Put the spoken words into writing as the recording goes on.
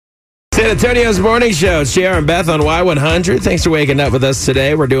San Antonio's Morning Show. It's JR and Beth on Y100. Thanks for waking up with us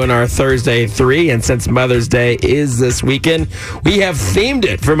today. We're doing our Thursday 3, and since Mother's Day is this weekend, we have themed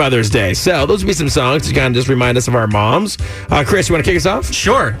it for Mother's Day. So those will be some songs to kind of just remind us of our moms. Chris, you want to kick us off?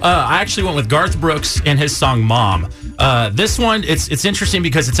 Sure. I actually went with Garth Brooks and his song Mom. This one, it's interesting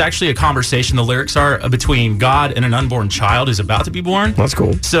because it's actually a conversation. The lyrics are between God and an unborn child who's about to be born. That's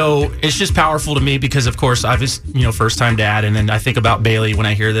cool. So it's just powerful to me because, of course, I was, first-time dad, and then I think about Bailey when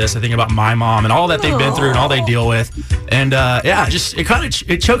I hear this. I think about my mom and all that they've been through and all they deal with. And,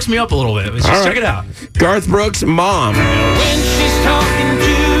 it chokes me up a little bit. Just check it out. Garth Brooks, Mom. When she's talking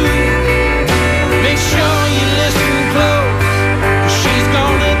to you, make sure you listen close. She's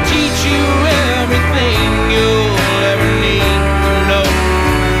gonna teach you everything you'll ever need to know.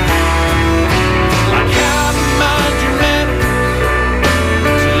 Like how to mind your manners,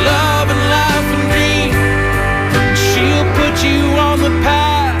 to love and life and dream. She'll put you on the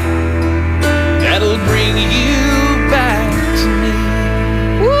path that'll bring you back to me.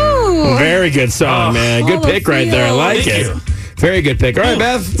 Woo! Very good song, man. Good pick right there. I like Thank it. you. Very good pick. All right,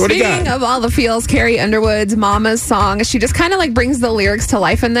 Beth, what do you got? Speaking of all the feels, Carrie Underwood's Mama's song, she just kind of brings the lyrics to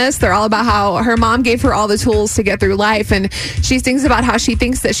life in this. They're all about how her mom gave her all the tools to get through life, and she sings about how she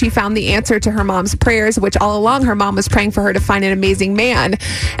thinks that she found the answer to her mom's prayers, which all along her mom was praying for her to find an amazing man.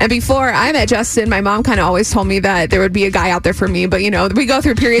 And before I met Justin, my mom kind of always told me that there would be a guy out there for me, but we go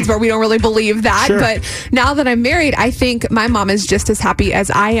through periods where we don't really believe that. Sure. But now that I'm married, I think my mom is just as happy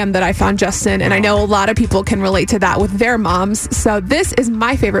as I am that I found Justin, and I know a lot of people can relate to that with their moms. So this is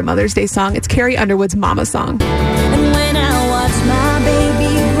my favorite Mother's Day song. It's Carrie Underwood's Mama song. And when I watch my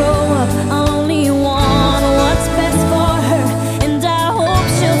baby grow up, I only want what's best for her, and I hope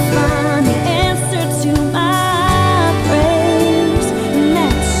she'll find the answer to my prayers, and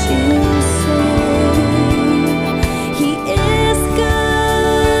that she'll say he is good.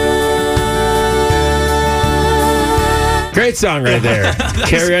 Great song right there.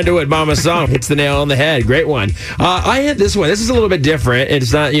 Carrie Underwood, Mama's song. Hits the nail on the head. Great one. I had this one. This is a little bit different.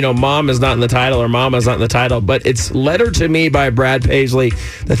 It's not, Mom is not in the title or Mama's not in the title, but it's Letter to Me by Brad Paisley.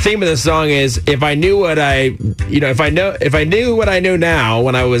 The theme of the song is, if I knew what I knew now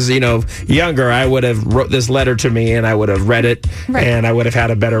when I was, younger, I would have wrote this letter to me and I would have read it and I would have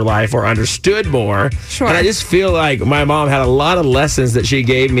had a better life or understood more. Sure. And I just feel like my mom had a lot of lessons that she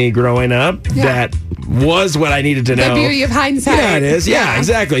gave me growing up that was what I needed to know. The beauty of hindsight. Yeah, it is. Yeah,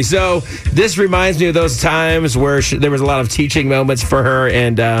 exactly. So this reminds me of those times where there was a lot of teaching moments for her,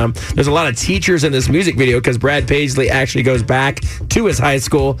 and there's a lot of teachers in this music video because Brad Paisley actually goes back to his high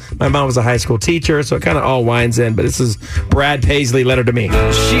school. My mom was a high school teacher, so it kind of all winds in, but this is Brad Paisley, Letter to Me.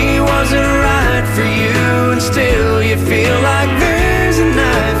 She wasn't right for you, and still you feel like there's a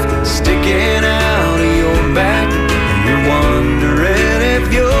knife sticking out of your back, and you're wondering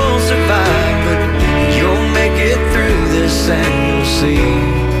if you'll survive, but you'll make it through this, and you'll see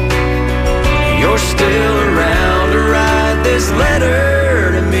you're still around to write this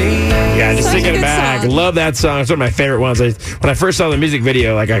letter to me. Yeah, just Such a thinking good back, song. love that song. It's one of my favorite ones. When I first saw the music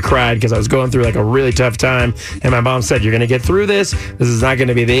video, I cried because I was going through a really tough time, and my mom said, "You're going to get through this. This is not going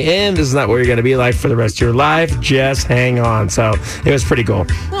to be the end. This is not what you're going to be like for the rest of your life. Just hang on." So it was pretty cool.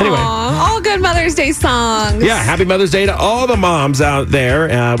 Anyway. Aw, all good Mother's Day songs. Yeah, happy Mother's Day to all the moms out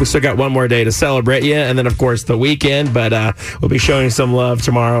there. We still got one more day to celebrate you, and then, of course, the weekend, but we'll be showing some love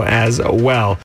tomorrow as well.